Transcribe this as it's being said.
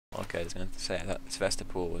Okay, I was going to say, I thought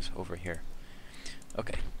Sevastopol was over here.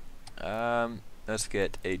 Okay. Let's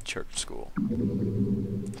get a church school.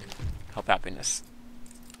 Help happiness.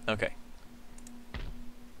 Okay.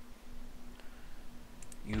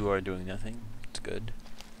 You are doing nothing. It's good.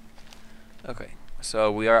 Okay. So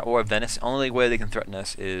we are at war with Venice. Only way they can threaten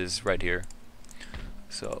us is right here.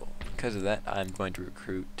 So because of that, I'm going to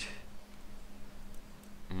recruit.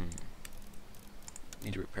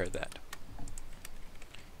 Need to repair that.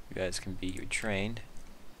 You guys can be retrained.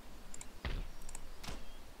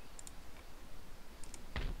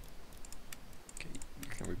 Okay, you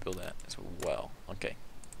can rebuild that as well. Okay.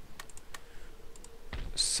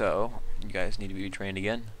 So you guys need to be retrained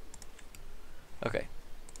again. Okay.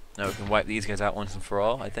 Now we can wipe these guys out once and for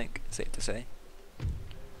all, I think. It's safe to say.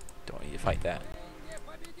 Don't need to fight that.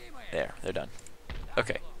 There, they're done.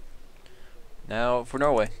 Okay. Now for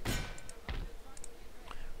Norway.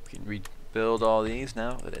 We can rebuild all these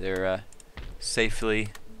now that they're safely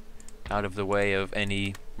out of the way of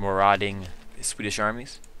any marauding Swedish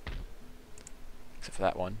armies. Except for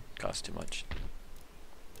that one. Costs too much.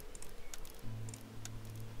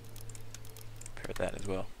 Repair that as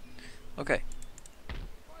well. Okay.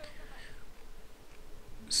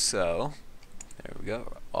 So, there we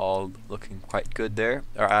go. All looking quite good there.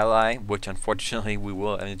 Our ally, which unfortunately we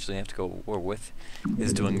will eventually have to go to war with,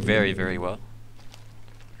 is doing very, very well.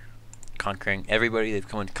 Conquering everybody they've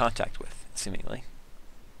come into contact with, seemingly.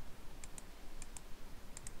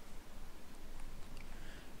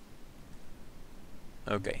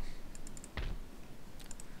 Okay.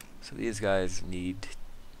 So these guys need...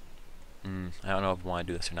 I don't know if I want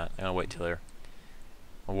to do this or not. I'm going to wait till they're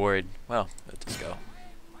awarded. Well, let's just go.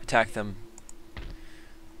 Attack them.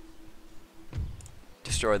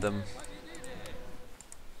 Destroy them.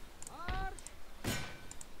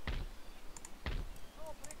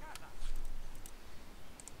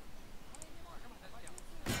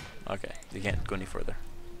 Okay, you can't go any further.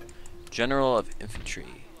 General of Infantry.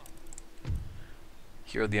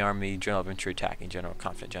 Hero of the Army, General of Infantry, Attacking General,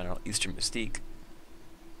 Confident General, Eastern Mystique.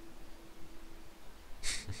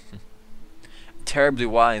 Terribly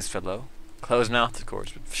wise fellow. Closed mouth, of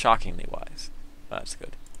course, but shockingly wise. Oh, that's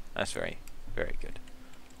good. That's very, very good.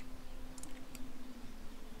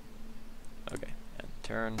 Okay, and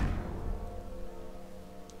turn.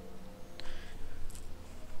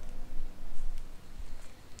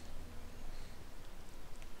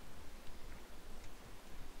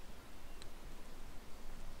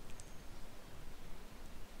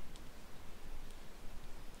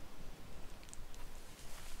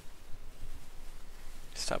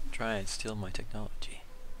 Stop trying to steal my technology.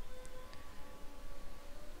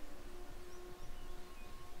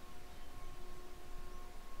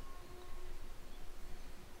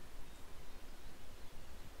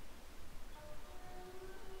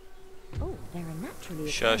 Oh, they're a naturally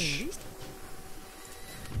Shush.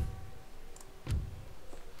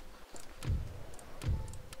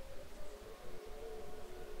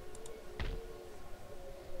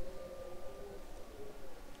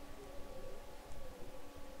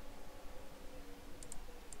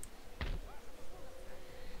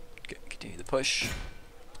 Okay, continue the push.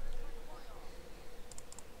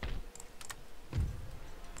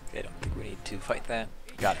 Okay, I don't think we need to fight that.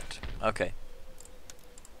 Got it. Okay.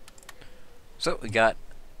 So we got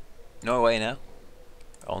Norway now.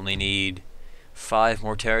 Only need 5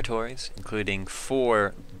 more territories, including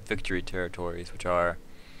 4 victory territories, which are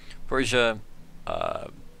Persia,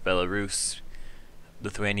 Belarus,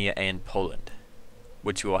 Lithuania, and Poland,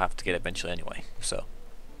 which we will have to get eventually anyway. So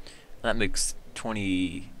that makes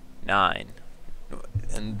 29.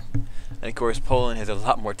 And of course Poland has a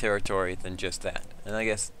lot more territory than just that. And I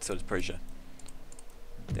guess so does Persia.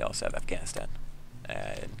 They also have Afghanistan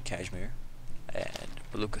and Kashmir and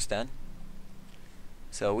Baluchistan.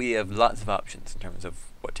 So we have lots of options in terms of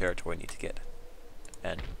what territory we need to get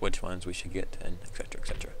and which ones we should get, and etc,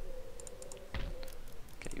 etc.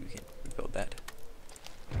 Okay, we can rebuild that.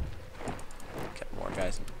 Get more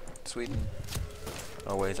guys in Sweden.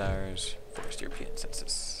 Always ours. First European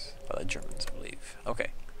census. By the Germans, I believe.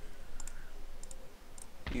 Okay.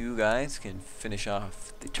 You guys can finish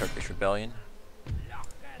off the Turkish rebellion.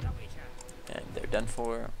 And they're done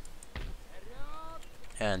for.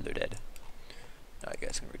 And they're dead. Now you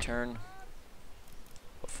guys can return.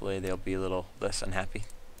 Hopefully they'll be a little less unhappy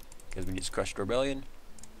because we just crushed rebellion.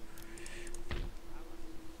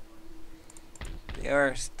 They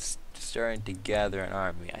are starting to gather an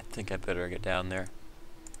army. I think I better get down there.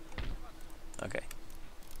 Okay.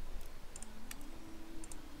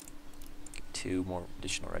 Get 2 more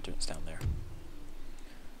additional regiments down there.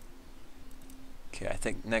 Okay, I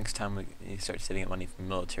think next time we start saving up money for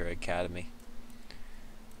military academy.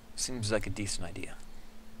 Seems like a decent idea.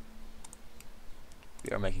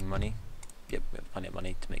 We are making money. Yep, we have plenty of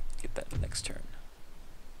money to get that next turn.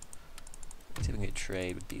 Let's see if we can get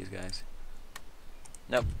trade with these guys.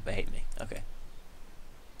 Nope, they hate me. Okay.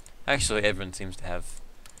 Actually, everyone seems to have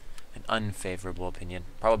an unfavorable opinion.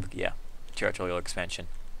 Probably, yeah, territorial expansion.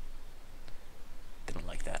 They don't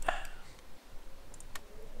like that.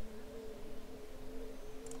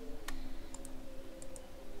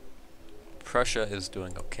 Prussia is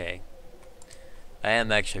doing okay. I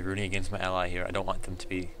am actually rooting against my ally here. I don't want them to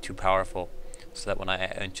be too powerful, so that when I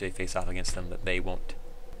eventually face off against them, that they won't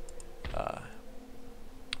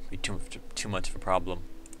be too much of a problem.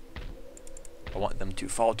 I want them to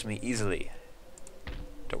fall to me easily.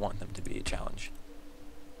 Don't want them to be a challenge.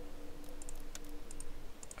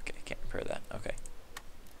 Okay, can't repair that. Okay.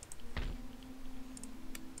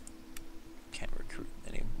 Can't recruit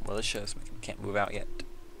any militia, so we can't move out yet.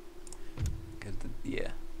 Because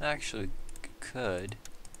yeah, actually could.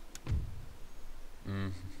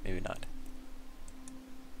 Maybe not.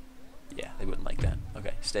 Yeah, they wouldn't like that.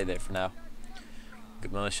 Okay, stay there for now.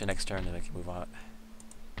 Good militia next turn, then we can move on.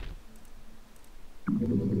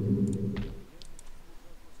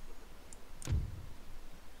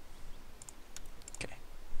 Okay,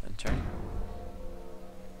 end turn.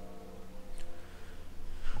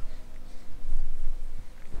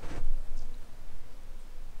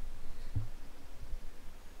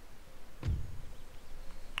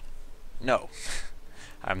 No,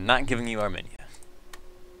 I'm not giving you Armenia.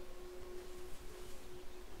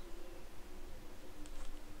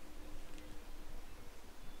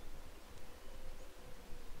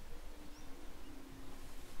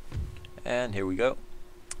 And here we go.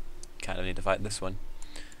 Kind of need to fight this one.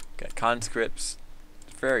 Got conscripts,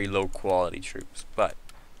 very low quality troops, but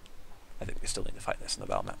I think we still need to fight this on the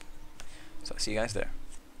battle map. So I'll see you guys there.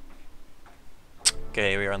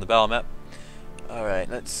 Okay, we are on the battle map. Alright,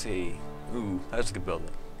 let's see. Ooh, that's a good building.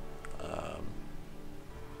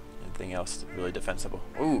 Anything else really defensible?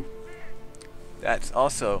 Ooh, that's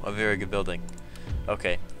also a very good building.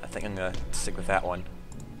 Okay, I think I'm gonna stick with that one.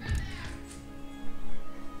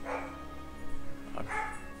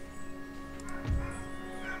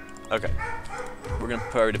 Okay, we're gonna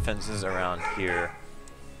put our defenses around here.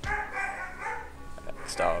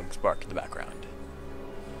 This dog's bark in the background.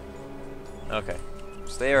 Okay,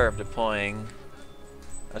 so they are deploying.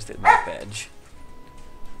 That's the map edge.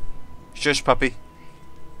 Shush, puppy.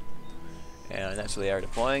 And that's where they are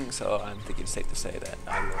deploying, so I'm thinking it's safe to say that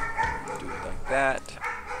I will do it like that.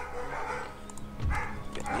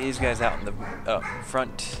 Get these guys out in the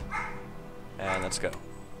front, and let's go.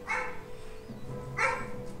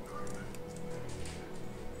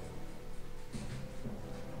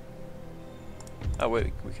 Oh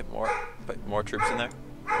wait, we can put more troops in there?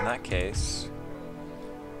 In that case,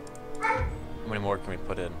 how many more can we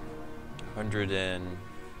put in? 100 and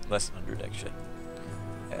less than 100 actually.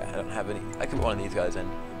 Yeah, I don't have any. I could put one of these guys in,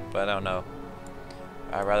 but I don't know.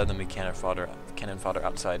 Rather than be cannon fodder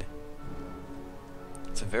outside.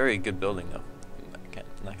 It's a very good building though.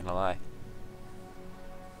 I'm not gonna lie.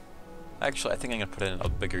 Actually, I think I'm gonna put in a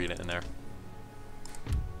bigger unit in there.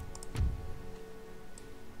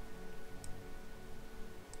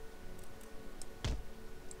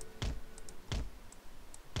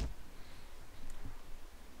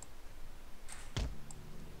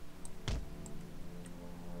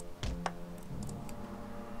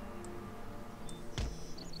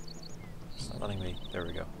 Letting me. There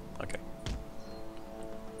we go. Okay.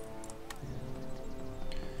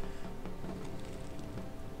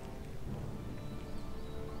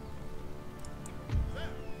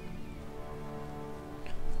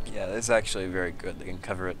 Yeah, this is actually very good. They can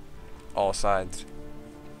cover it all sides,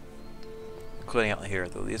 including out here.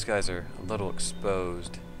 Though these guys are a little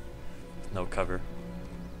exposed with no cover.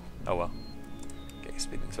 Oh well. Okay,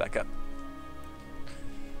 speed things back up.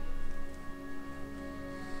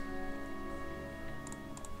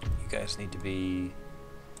 You guys need to be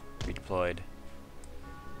redeployed.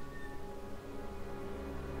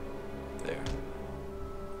 There.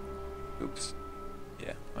 Oops.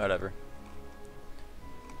 Yeah, whatever.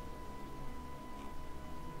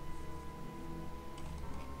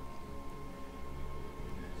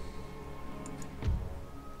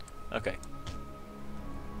 Okay.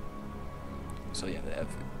 So yeah, they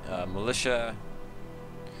have militia,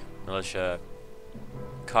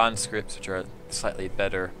 conscripts, which are slightly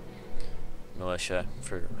better. Militia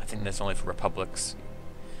for, I think that's only for republics.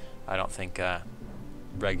 I don't think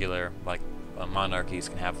regular like monarchies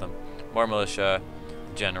can have them. More militia,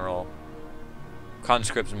 general,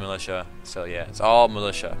 conscripts and militia. So yeah, it's all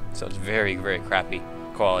militia. So it's very, very crappy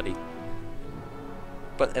quality.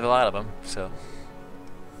 But they have a lot of them, so.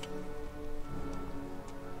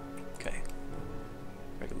 Okay.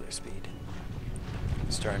 Regular speed.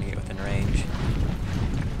 Starting to get within range.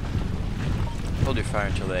 Hold your fire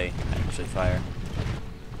until they actually fire.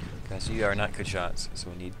 Because you are not good shots, so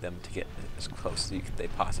we need them to get as close as they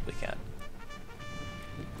possibly can.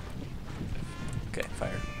 Okay,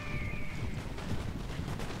 fire.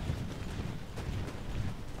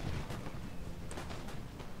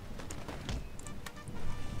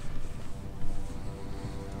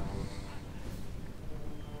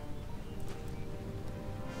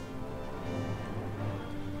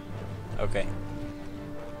 Okay.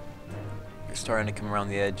 They're starting to come around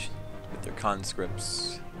the edge with their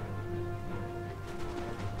conscripts.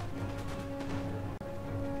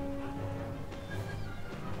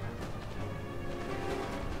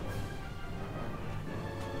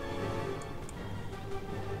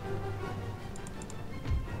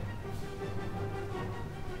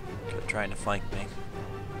 They're trying to flank me.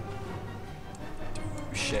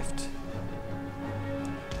 Shift.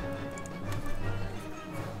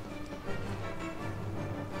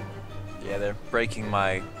 Yeah, they're breaking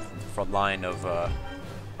my front line of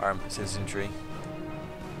armed citizenry,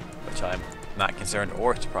 which I'm not concerned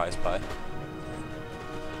or surprised by.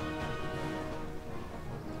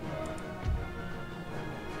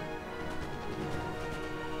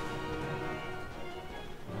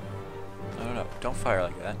 No, don't fire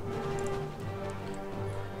like that.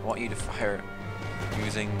 I want you to fire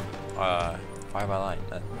using fire by line.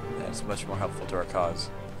 That's much more helpful to our cause.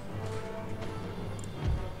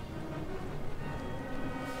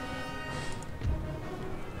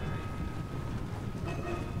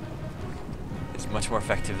 Much more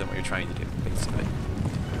effective than what you're trying to do, basically.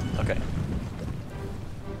 Okay.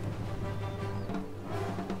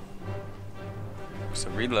 So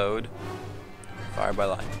reload, fire by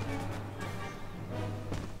line.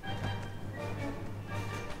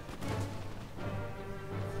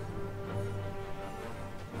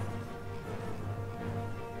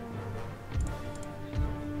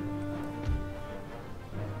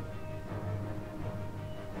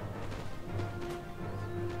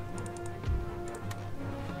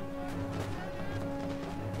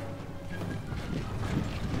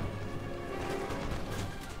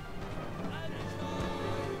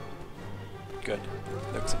 Good.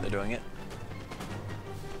 Looks like they're doing it.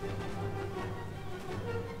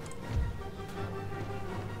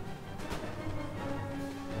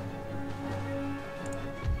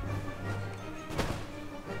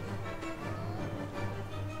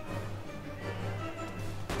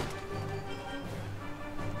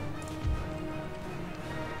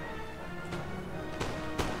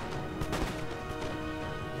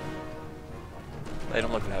 They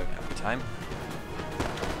don't look like having a happy time.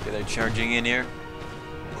 Okay, they're charging in here.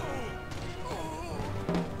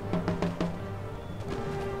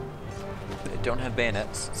 They don't have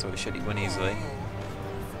bayonets, so we should win easily.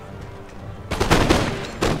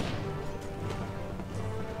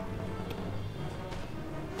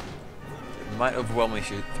 It might overwhelm me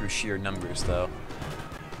through sheer numbers, though.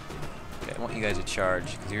 Okay, I want you guys to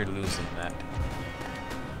charge, because you're losing that.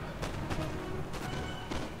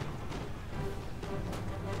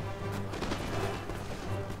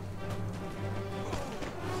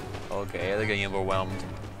 Okay, they're getting overwhelmed.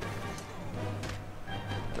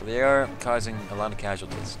 So they are causing a lot of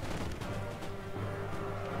casualties.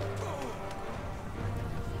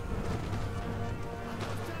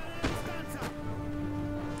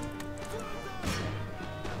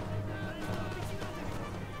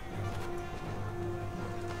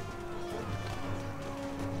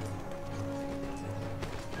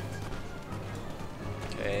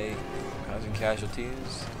 Okay, causing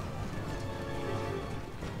casualties.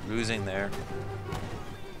 Losing there.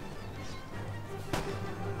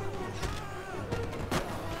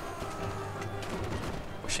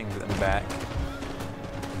 Pushing them back.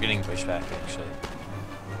 Getting pushed back, actually.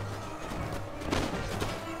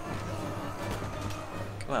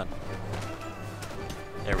 Come on.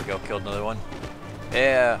 There we go, killed another one.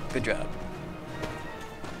 Yeah, good job.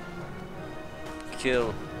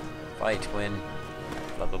 Kill, fight, win,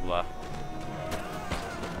 blah blah blah.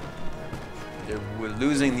 We're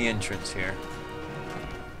losing the entrance here.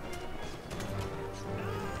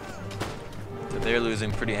 So they're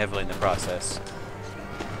losing pretty heavily in the process.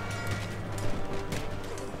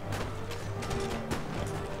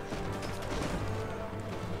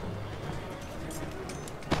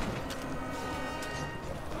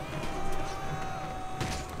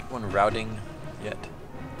 One routing yet.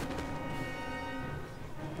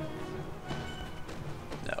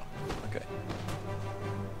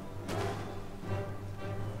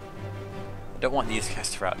 Don't want these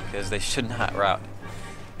guys to route because they should not route.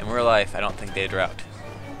 In real life, I don't think they'd route.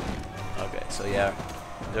 Okay, so yeah,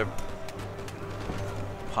 they're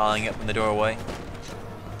piling up in the doorway.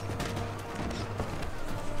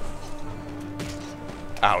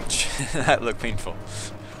 Ouch, that looked painful.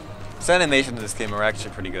 The animations in this game are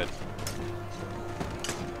actually pretty good.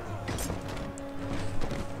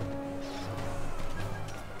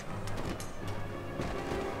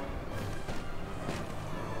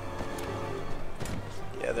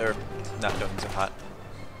 Yeah, they're not doing so hot.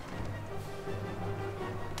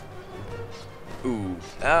 Ooh,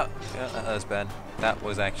 yeah, that was bad. That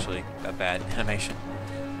was actually a bad animation.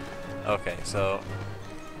 Okay, so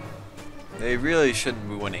they really shouldn't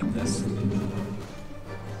be winning this.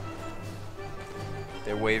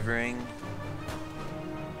 They're wavering.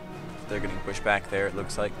 They're getting pushed back there, it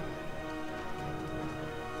looks like.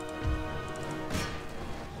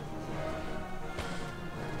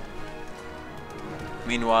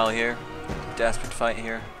 Meanwhile here, desperate fight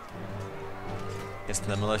here against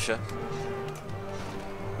the militia,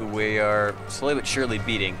 who we are slowly but surely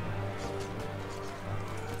beating.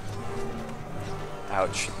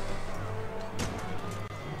 Ouch.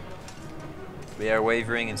 They are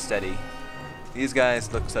wavering and steady. These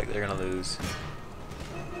guys looks like they're gonna lose.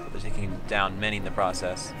 But they're taking down many in the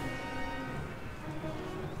process.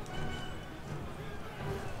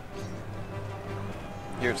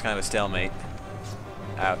 Here it's kind of a stalemate.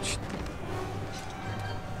 Ouch.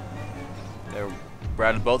 They're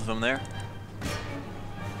routed both of them there.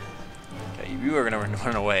 Okay, you are gonna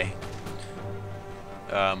run away.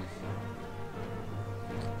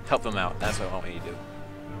 Help them out. That's what I want you to do.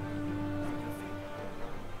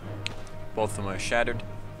 Both of them are shattered.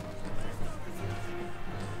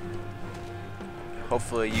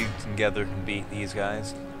 Hopefully you together can beat these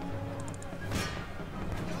guys.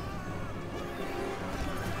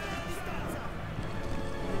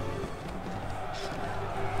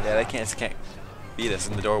 Yeah, they can't beat us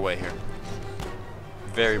in the doorway here.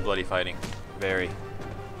 Very bloody fighting. Very.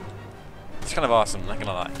 It's kind of awesome, not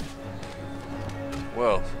gonna lie.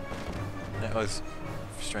 Whoa. That was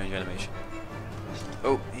strange animation.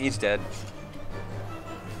 Oh, he's dead.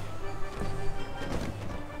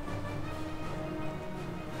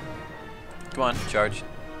 Come on, charge.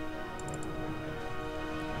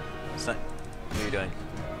 It's not. What are you doing?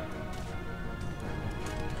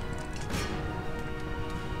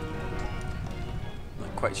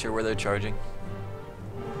 Not quite sure where they're charging.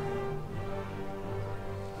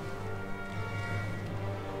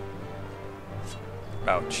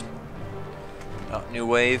 Ouch. Oh, new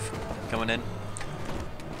wave coming in.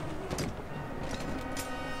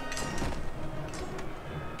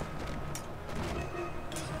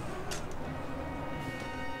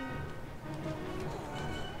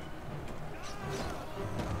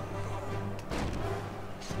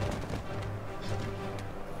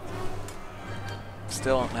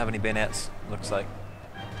 Still don't have any bayonets, looks like.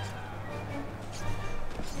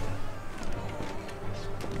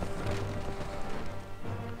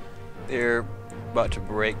 They're about to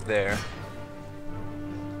break there.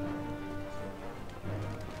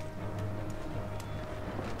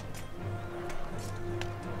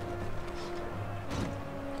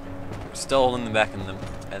 Still holding them back in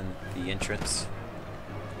the entrance.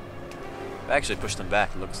 I actually pushed them back,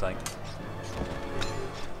 it looks like.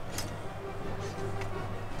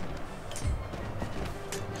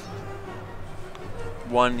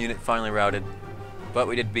 One unit finally routed, but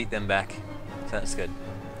we did beat them back, so that's good.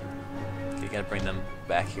 Okay, gotta bring them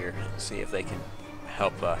back here, see if they can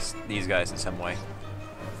help us, these guys in some way.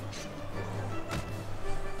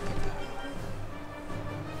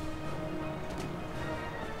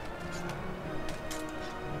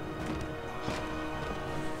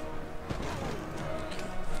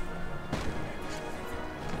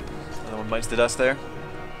 Another one bites the dust there.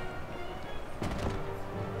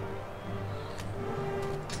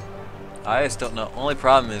 I just don't know. Only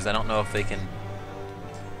problem is I don't know if they can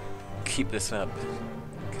keep this up,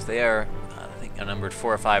 because they are, I think, outnumbered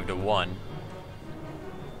 4 or 5 to 1.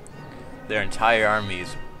 Their entire army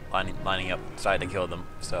is lining up side to kill them.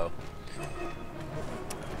 So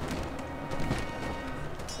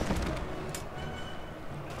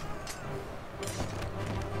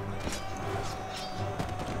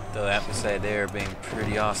though I have to say they are being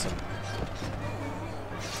pretty awesome.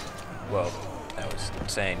 Whoa, that was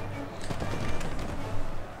insane.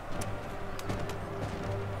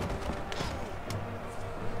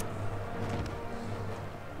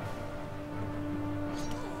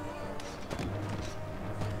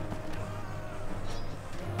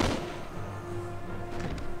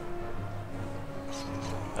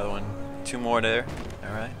 Another one. 2 more there.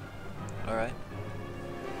 Alright. Alright.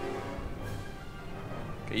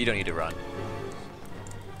 Okay, you don't need to run.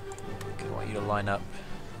 Okay, I want you to line up.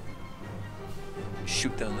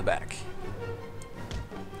 Shoot them in the back.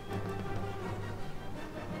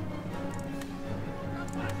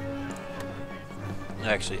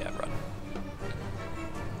 Actually, yeah, run.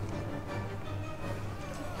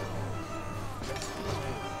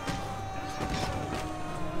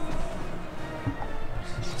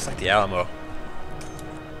 It's like the Alamo.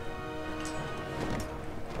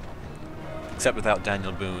 Except without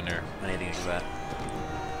Daniel Boone or anything like that.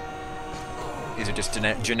 These are just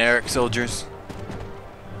generic soldiers.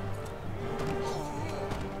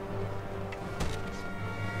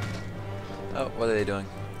 Oh, what are they doing?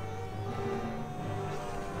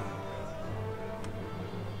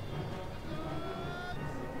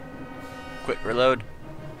 Quick, reload.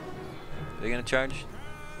 Are they gonna charge?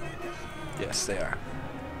 Yes, they are.